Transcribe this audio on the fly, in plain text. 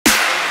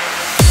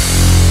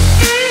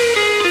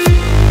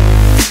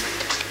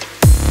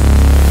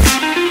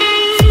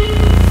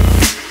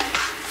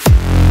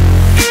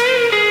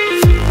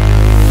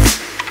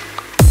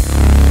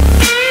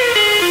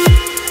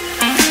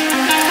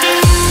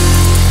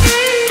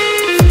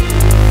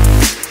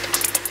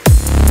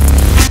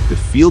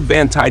Field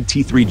Van Tide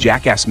T3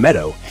 JACKASS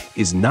MEADOW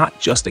is not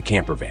just a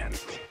camper van.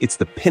 It's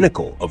the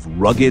pinnacle of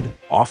rugged,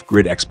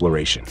 off-grid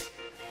exploration.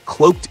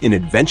 Cloaked in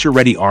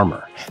adventure-ready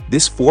armor,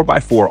 this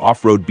 4x4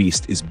 off-road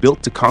beast is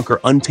built to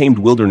conquer untamed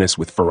wilderness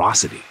with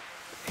ferocity.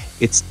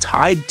 Its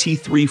Tide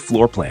T3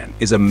 floor plan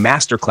is a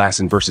masterclass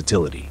in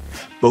versatility,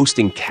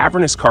 boasting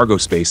cavernous cargo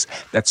space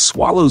that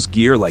swallows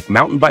gear like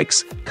mountain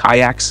bikes,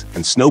 kayaks,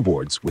 and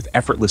snowboards with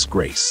effortless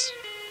grace.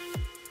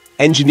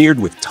 Engineered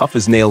with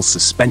tough-as-nails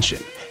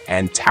suspension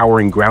and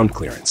towering ground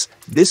clearance,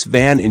 this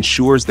van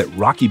ensures that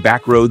rocky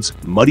backroads,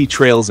 muddy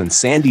trails, and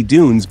sandy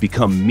dunes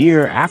become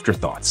mere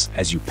afterthoughts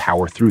as you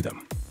power through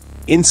them.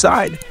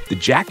 Inside, the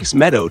JACKASS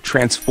MEADOW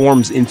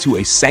transforms into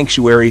a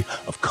sanctuary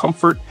of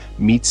comfort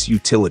meets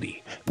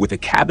utility, with a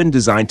cabin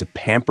designed to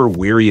pamper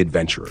weary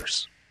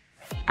adventurers.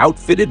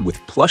 Outfitted with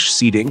plush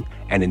seating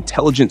and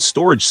intelligent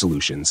storage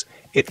solutions,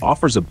 it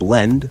offers a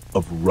blend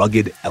of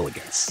rugged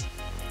elegance.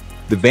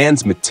 The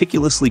van's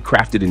meticulously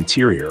crafted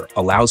interior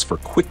allows for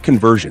quick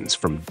conversions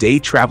from day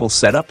travel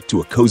setup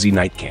to a cozy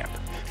night camp,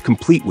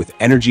 complete with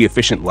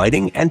energy-efficient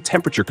lighting and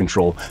temperature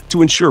control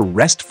to ensure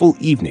restful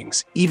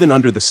evenings, even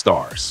under the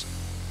stars.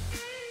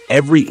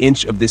 Every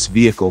inch of this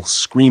vehicle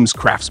screams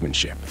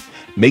craftsmanship,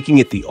 making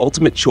it the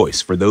ultimate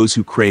choice for those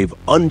who crave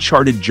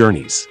uncharted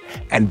journeys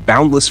and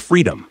boundless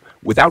freedom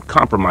without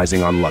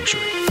compromising on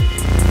luxury.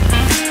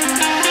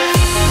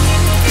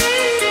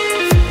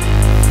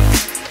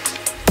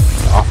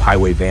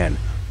 Off-highway van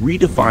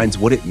redefines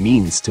what it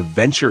means to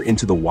venture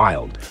into the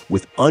wild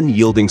with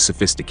unyielding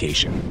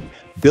sophistication.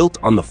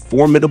 Built on the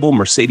formidable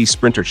Mercedes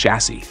Sprinter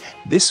chassis,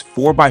 this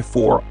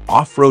 4x4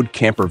 off-road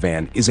camper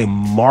van is a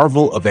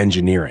marvel of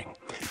engineering,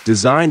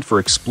 designed for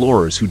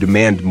explorers who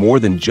demand more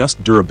than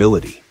just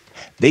durability.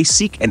 They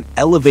seek an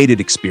elevated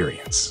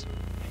experience.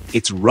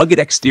 Its rugged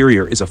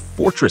exterior is a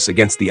fortress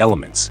against the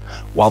elements,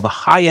 while the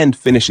high-end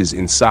finishes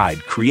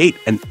inside create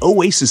an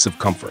oasis of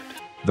comfort.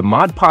 The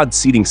Mod Pod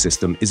seating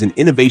system is an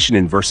innovation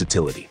in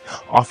versatility,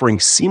 offering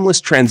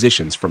seamless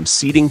transitions from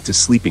seating to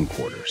sleeping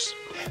quarters,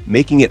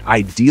 making it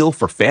ideal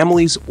for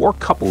families or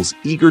couples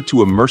eager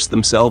to immerse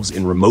themselves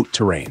in remote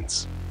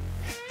terrains.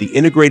 The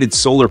integrated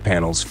solar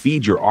panels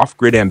feed your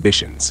off-grid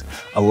ambitions,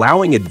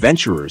 allowing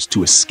adventurers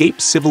to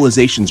escape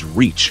civilization's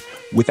reach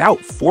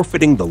without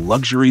forfeiting the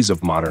luxuries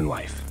of modern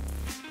life.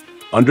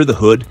 Under the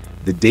hood,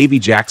 the DAVEY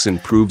Jackson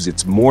proves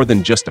it's more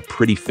than just a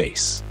pretty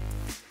face.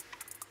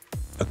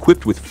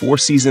 Equipped with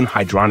 4-season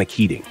hydronic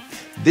heating,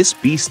 this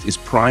beast is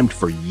primed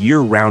for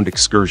year-round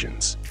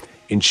excursions,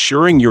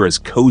 ensuring you're as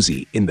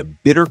cozy in the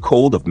bitter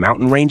cold of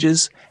mountain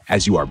ranges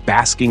as you are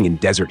basking in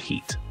desert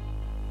heat.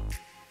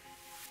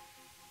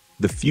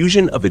 The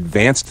fusion of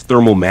advanced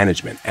thermal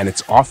management and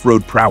its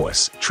off-road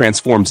prowess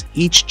transforms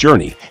each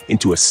journey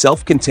into a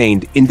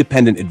self-contained,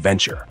 independent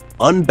adventure,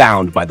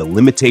 unbound by the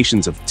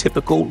limitations of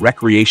typical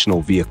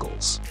recreational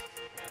vehicles.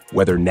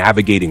 Whether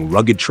navigating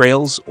rugged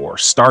trails or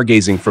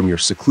stargazing from your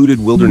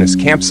secluded wilderness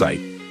campsite,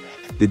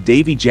 the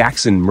DAVEY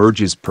Jackson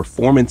merges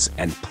performance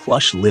and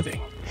plush living,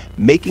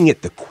 making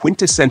it the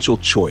quintessential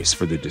choice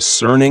for the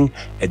discerning,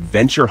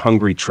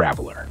 adventure-hungry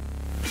traveler.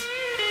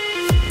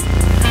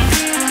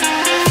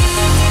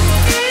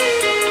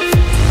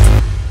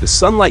 The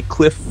Sunlight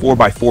Cliff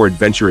 4x4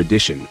 Adventure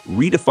Edition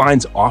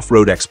redefines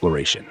off-road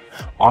exploration,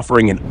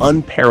 offering an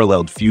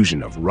unparalleled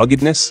fusion of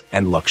ruggedness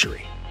and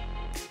luxury.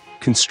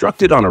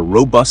 Constructed on a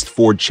robust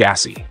Ford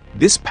chassis,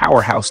 this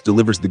powerhouse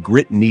delivers the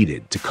grit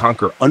needed to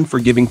conquer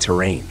unforgiving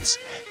terrains,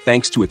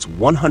 thanks to its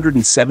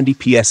 170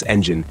 PS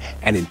engine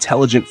and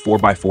intelligent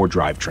 4x4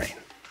 drivetrain.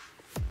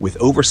 With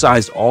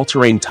oversized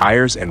all-terrain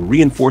tires and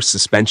reinforced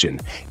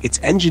suspension, it's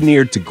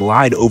engineered to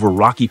glide over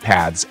rocky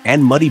paths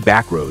and muddy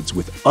backroads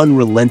with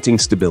unrelenting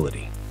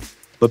stability.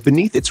 But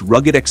beneath its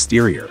rugged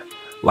exterior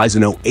lies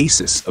an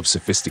oasis of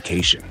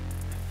sophistication.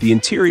 The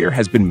interior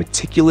has been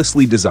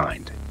meticulously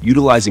designed,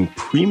 utilizing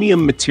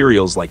premium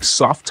materials like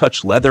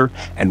soft-touch leather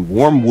and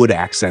warm wood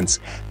accents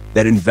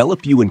that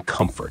envelop you in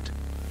comfort.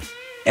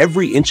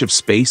 Every inch of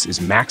space is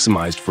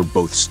maximized for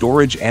both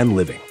storage and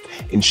living,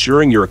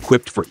 ensuring you're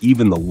equipped for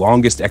even the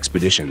longest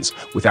expeditions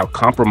without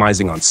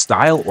compromising on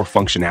style or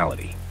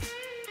functionality.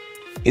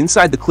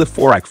 Inside the Cliff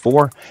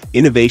 4x4,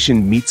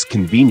 innovation meets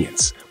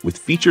convenience with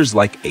features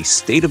like a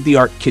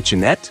state-of-the-art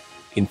kitchenette,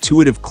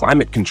 intuitive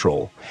climate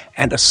control,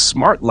 and a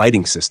smart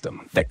lighting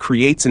system that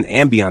creates an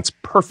ambiance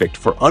perfect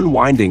for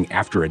unwinding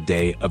after a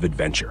day of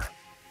adventure.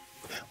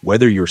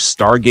 Whether you're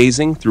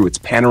stargazing through its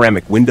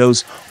panoramic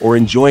windows or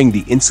enjoying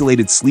the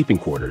insulated sleeping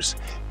quarters,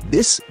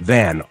 this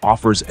van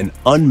offers an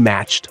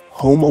unmatched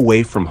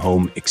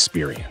home-away-from-home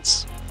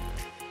experience.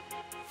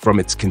 From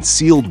its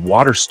concealed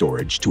water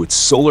storage to its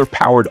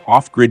solar-powered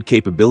off-grid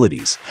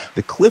capabilities,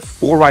 the Cliff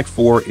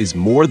 4x4 is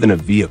more than a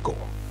vehicle.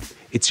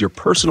 It's your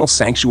personal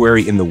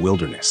sanctuary in the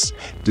wilderness,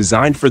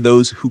 designed for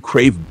those who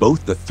crave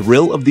both the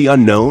thrill of the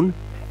unknown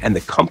and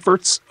the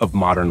comforts of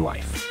modern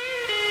life.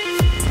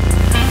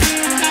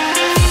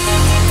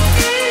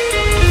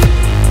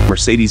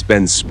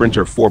 Mercedes-Benz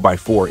Sprinter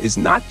 4x4 is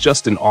not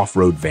just an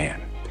off-road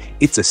van.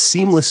 It's a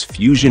seamless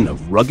fusion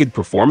of rugged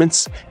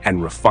performance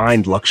and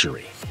refined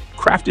luxury,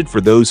 crafted for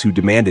those who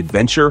demand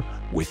adventure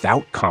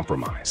without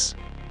compromise.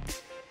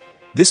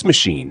 This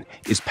machine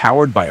is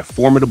powered by a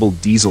formidable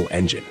diesel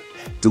engine,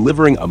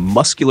 delivering a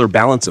muscular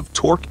balance of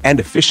torque and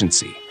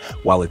efficiency,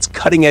 while its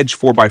cutting-edge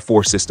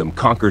 4x4 system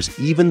conquers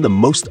even the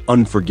most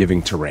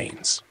unforgiving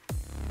terrains.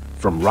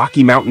 From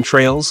rocky mountain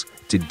trails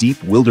to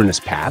deep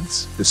wilderness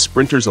paths, the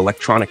Sprinter's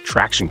electronic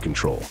traction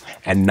control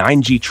and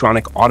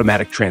 9G-tronic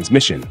automatic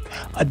transmission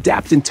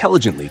adapt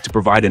intelligently to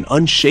provide an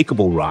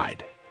unshakable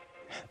ride.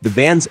 The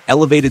van's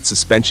elevated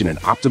suspension and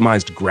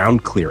optimized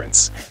ground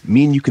clearance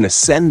mean you can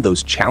ascend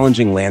those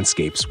challenging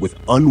landscapes with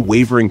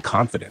unwavering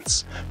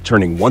confidence,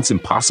 turning once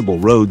impossible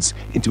roads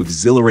into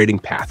exhilarating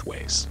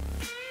pathways.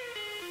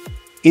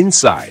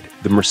 Inside,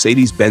 the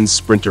Mercedes-Benz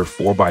Sprinter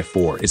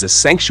 4x4 is a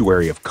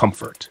sanctuary of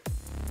comfort,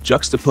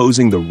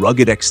 juxtaposing the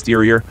rugged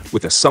exterior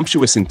with a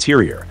sumptuous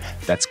interior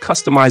that's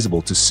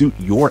customizable to suit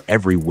your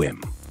every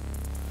whim.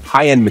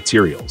 High-end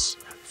materials,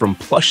 from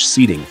plush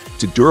seating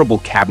to durable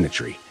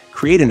cabinetry,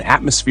 create an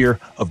atmosphere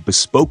of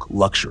bespoke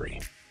luxury.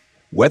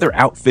 Whether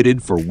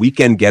outfitted for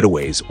weekend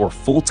getaways or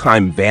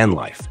full-time van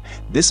life,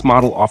 this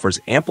model offers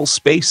ample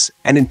space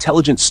and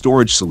intelligent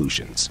storage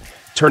solutions,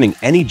 turning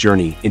any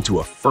journey into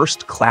a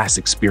first-class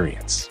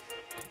experience.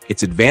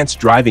 Its advanced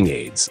driving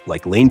aids,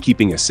 like lane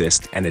keeping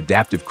assist and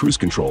adaptive cruise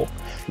control,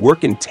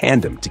 work in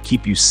tandem to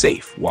keep you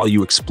safe while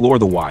you explore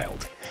the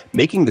wild,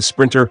 making the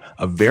Sprinter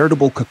a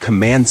veritable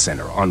command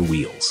center on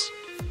wheels.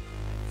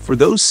 For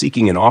those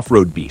seeking an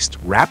off-road beast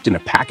wrapped in a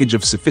package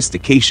of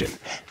sophistication,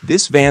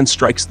 this van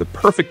strikes the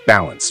perfect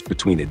balance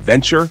between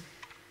adventure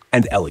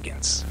and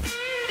elegance.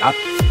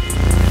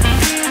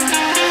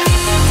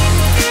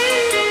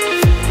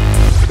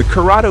 The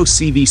CARADO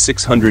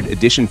CV600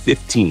 Edition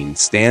 15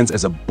 stands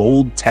as a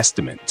bold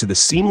testament to the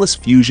seamless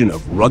fusion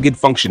of rugged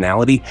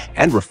functionality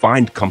and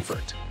refined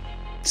comfort.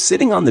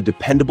 Sitting on the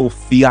dependable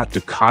Fiat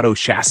Ducato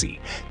chassis,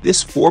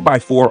 this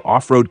 4x4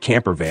 off-road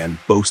camper van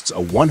boasts a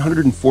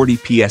 140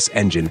 PS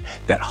engine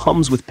that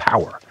hums with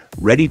power,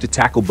 ready to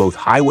tackle both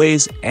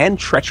highways and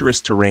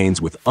treacherous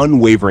terrains with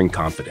unwavering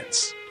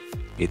confidence.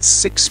 Its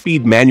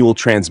 6-speed manual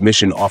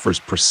transmission offers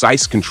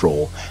precise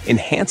control,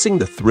 enhancing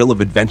the thrill of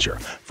adventure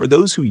for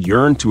those who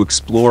yearn to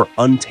explore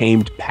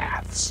untamed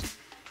paths.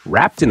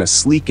 Wrapped in a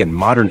sleek and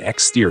modern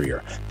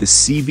exterior, the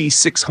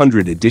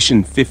CV600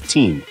 Edition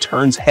 15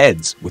 turns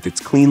heads with its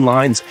clean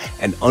lines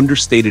and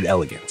understated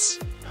elegance,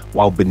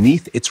 while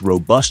beneath its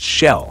robust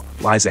shell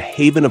lies a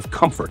haven of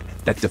comfort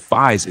that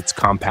defies its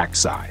compact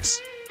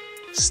size.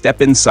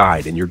 Step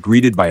inside and you're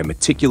greeted by a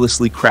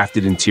meticulously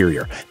crafted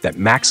interior that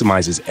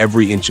maximizes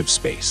every inch of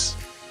space.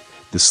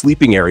 The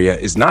sleeping area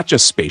is not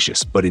just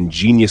spacious, but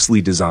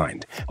ingeniously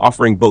designed,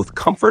 offering both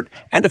comfort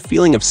and a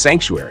feeling of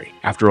sanctuary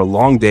after a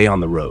long day on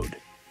the road.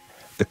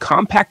 The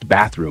compact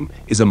bathroom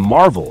is a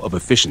marvel of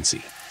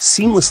efficiency,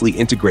 seamlessly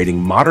integrating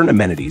modern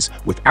amenities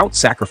without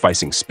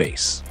sacrificing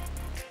space.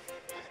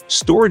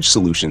 Storage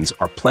solutions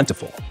are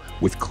plentiful,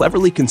 with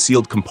cleverly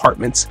concealed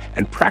compartments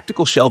and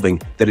practical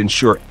shelving that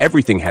ensure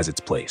everything has its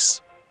place.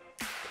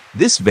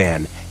 This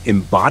van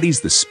embodies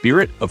the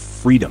spirit of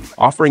freedom,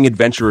 offering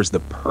adventurers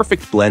the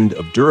perfect blend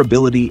of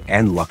durability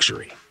and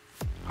luxury,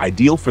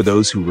 ideal for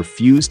those who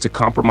refuse to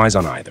compromise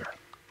on either.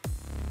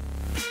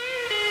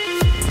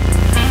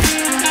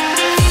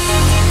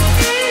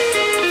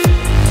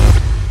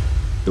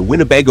 The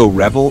Winnebago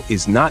Revel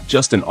is not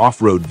just an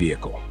off-road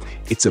vehicle.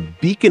 It's a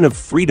beacon of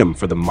freedom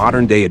for the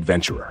modern-day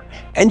adventurer,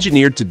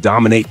 engineered to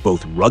dominate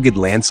both rugged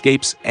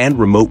landscapes and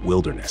remote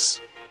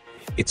wilderness.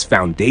 Its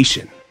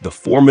foundation, the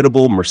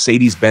formidable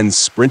Mercedes-Benz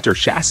Sprinter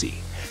chassis,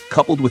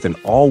 coupled with an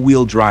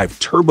all-wheel drive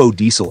turbo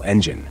diesel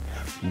engine,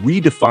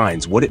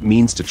 redefines what it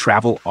means to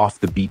travel off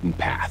the beaten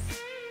path.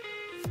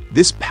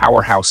 This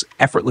powerhouse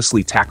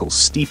effortlessly tackles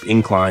steep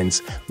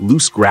inclines,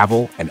 loose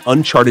gravel, and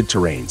uncharted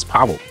terrains,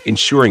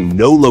 ensuring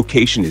no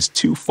location is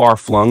too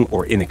far-flung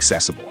or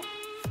inaccessible.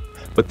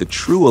 But the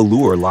true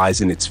allure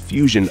lies in its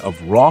fusion of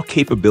raw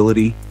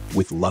capability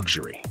with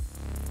luxury.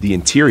 The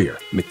interior,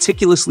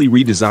 meticulously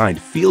redesigned,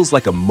 feels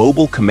like a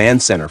mobile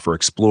command center for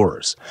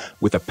explorers,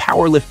 with a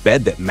power lift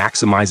bed that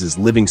maximizes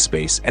living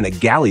space and a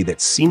galley that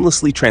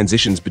seamlessly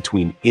transitions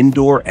between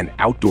indoor and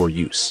outdoor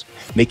use,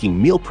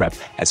 making meal prep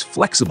as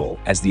flexible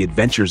as the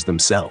adventures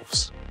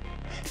themselves.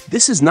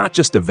 This is not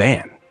just a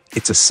van,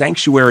 it's a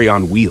sanctuary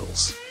on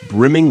wheels,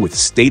 brimming with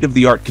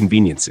state-of-the-art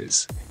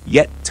conveniences,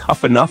 yet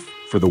tough enough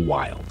for the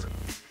wild.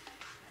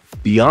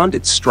 Beyond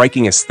its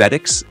striking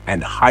aesthetics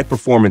and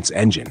high-performance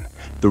engine,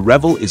 the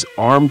Revel is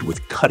armed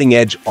with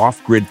cutting-edge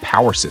off-grid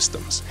power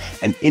systems,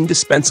 an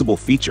indispensable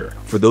feature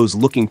for those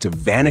looking to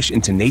vanish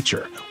into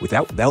nature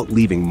without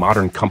leaving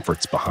modern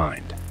comforts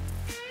behind.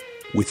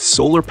 With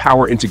solar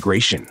power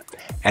integration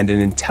and an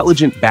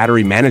intelligent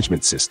battery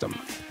management system,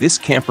 this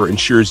camper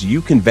ensures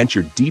you can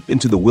venture deep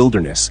into the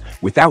wilderness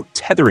without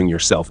tethering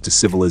yourself to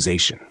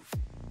civilization.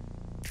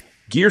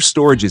 Gear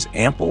storage is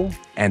ample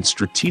and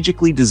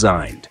strategically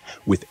designed,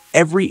 with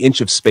every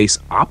inch of space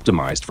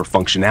optimized for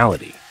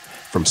functionality,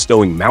 from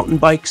stowing mountain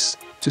bikes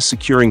to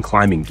securing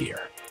climbing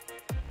gear.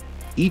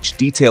 each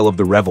detail of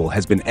the Revel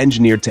has been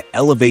engineered to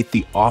elevate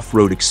the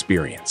off-road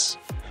experience,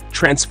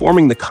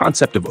 transforming the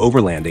concept of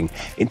overlanding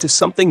into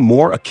something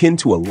more akin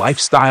to a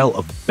lifestyle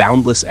of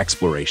boundless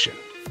exploration.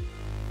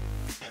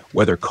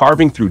 Whether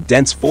carving through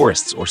dense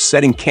forests or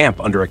setting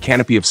camp under a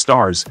canopy of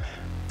stars,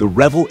 the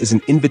Revel is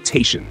an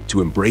invitation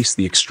to embrace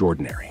the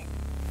extraordinary.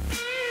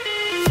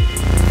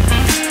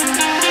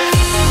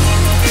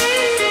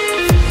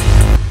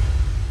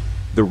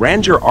 The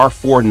Ranger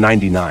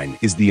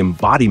R499 is the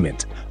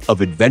embodiment of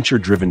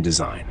adventure-driven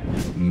design,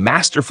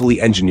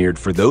 masterfully engineered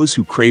for those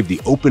who crave the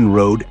open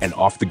road and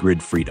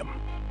off-the-grid freedom.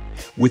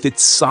 With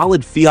its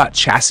solid Fiat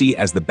chassis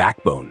as the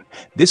backbone,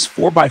 this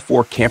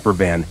 4x4 camper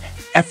van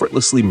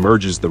effortlessly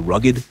merges the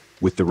rugged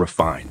with the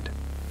refined.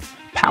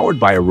 Powered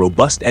by a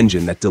robust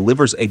engine that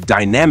delivers a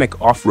dynamic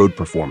off-road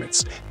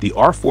performance, the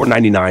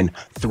R499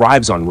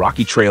 thrives on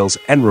rocky trails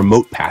and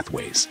remote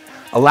pathways,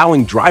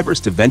 allowing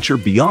drivers to venture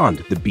beyond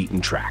the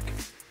beaten track.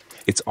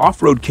 Its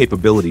off-road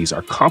capabilities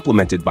are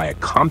complemented by a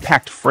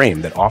compact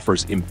frame that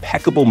offers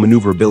impeccable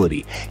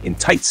maneuverability in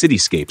tight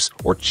cityscapes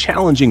or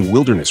challenging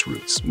wilderness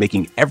routes,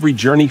 making every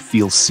journey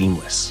feel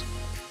seamless.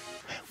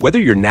 Whether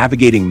you're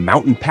navigating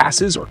mountain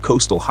passes or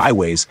coastal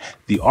highways,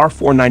 the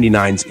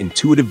R499's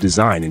intuitive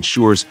design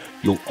ensures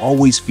you'll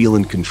always feel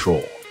in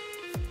control.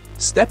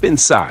 Step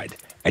inside,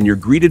 and you're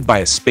greeted by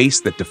a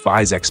space that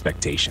defies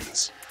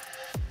expectations.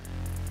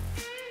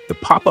 The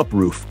pop-up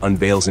roof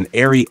unveils an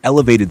airy,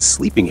 elevated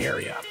sleeping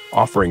area,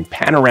 offering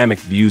panoramic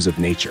views of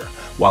nature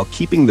while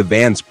keeping the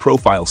van's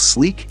profile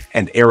sleek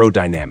and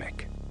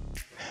aerodynamic.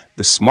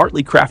 The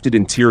smartly crafted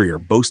interior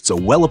boasts a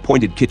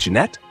well-appointed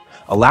kitchenette,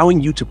 allowing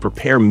you to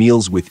prepare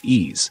meals with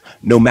ease,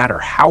 no matter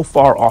how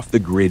far off the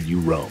grid you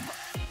roam.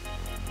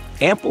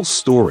 Ample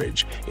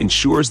storage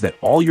ensures that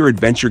all your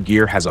adventure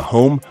gear has a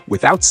home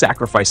without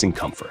sacrificing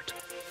comfort.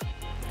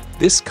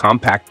 This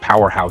compact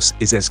powerhouse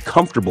is as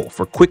comfortable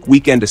for quick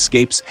weekend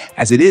escapes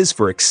as it is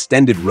for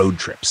extended road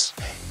trips,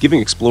 giving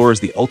explorers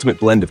the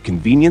ultimate blend of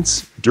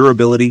convenience,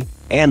 durability,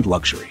 and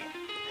luxury.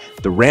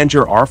 The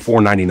Ranger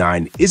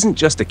R499 isn't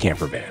just a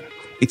camper van,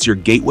 it's your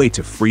gateway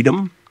to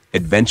freedom,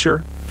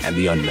 adventure, and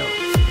the unknown.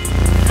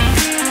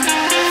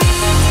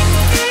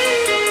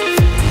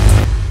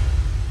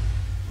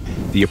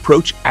 The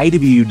Approach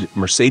AWD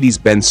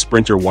Mercedes-Benz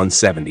Sprinter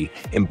 170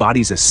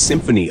 embodies a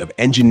symphony of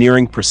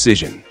engineering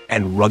precision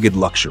and rugged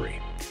luxury,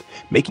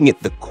 making it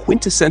the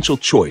quintessential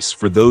choice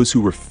for those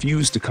who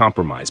refuse to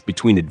compromise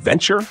between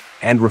adventure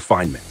and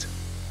refinement.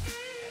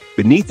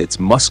 Beneath its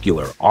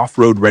muscular,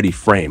 off-road-ready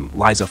frame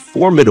lies a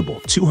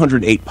formidable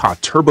 208-PA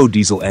turbo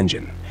diesel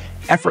engine,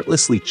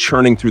 effortlessly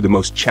churning through the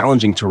most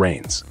challenging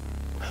terrains,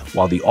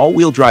 while the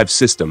all-wheel drive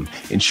system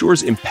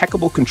ensures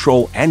impeccable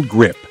control and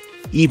grip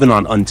even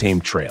on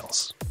untamed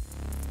trails.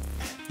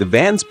 The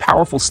van's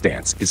powerful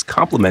stance is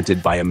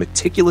complemented by a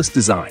meticulous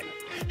design,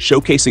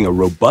 showcasing a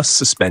robust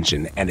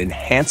suspension and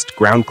enhanced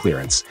ground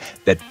clearance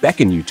that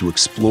beckon you to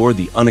explore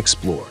the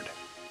unexplored.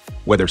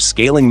 Whether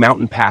scaling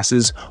mountain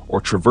passes or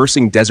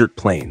traversing desert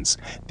plains,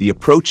 the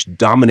Approach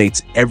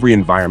dominates every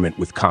environment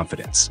with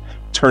confidence,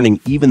 turning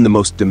even the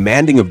most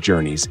demanding of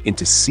journeys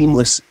into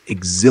seamless,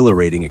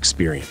 exhilarating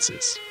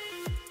experiences.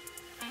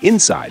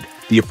 Inside,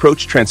 the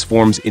Approach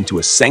transforms into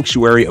a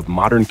sanctuary of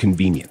modern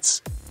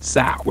convenience,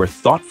 where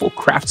thoughtful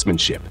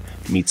craftsmanship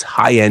meets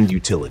high-end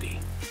utility.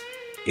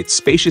 Its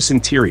spacious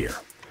interior,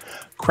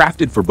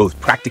 crafted for both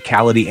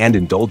practicality and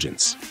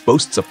indulgence,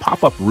 boasts a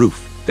pop-up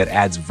roof that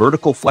adds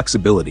vertical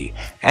flexibility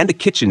and a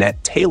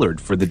kitchenette tailored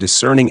for the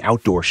discerning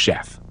outdoor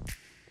chef.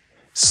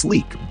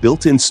 Sleek,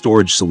 built-in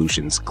storage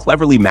solutions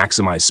cleverly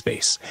maximize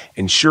space,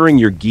 ensuring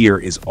your gear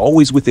is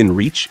always within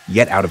reach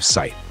yet out of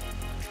sight.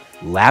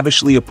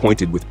 Lavishly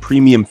appointed with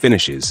premium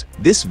finishes,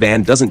 this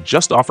van doesn't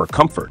just offer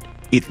comfort,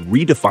 it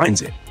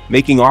redefines it,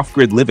 making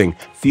off-grid living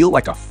feel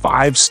like a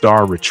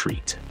 5-star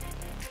retreat.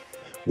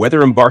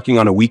 Whether embarking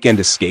on a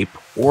weekend escape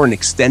or an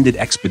extended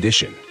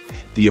expedition,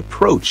 the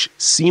Approach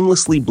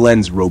seamlessly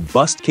blends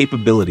robust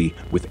capability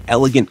with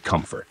elegant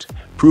comfort,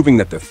 proving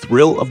that the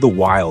thrill of the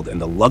wild and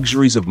the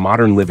luxuries of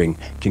modern living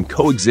can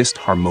coexist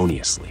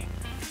harmoniously.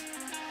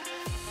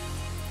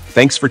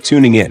 Thanks for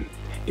tuning in.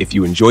 If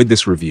you enjoyed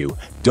this review,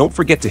 don't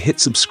forget to hit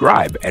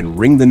subscribe and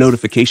ring the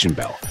notification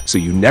bell so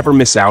you never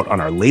miss out on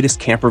our latest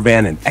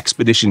campervan and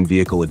expedition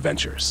vehicle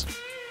adventures.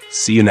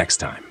 See you next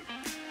time.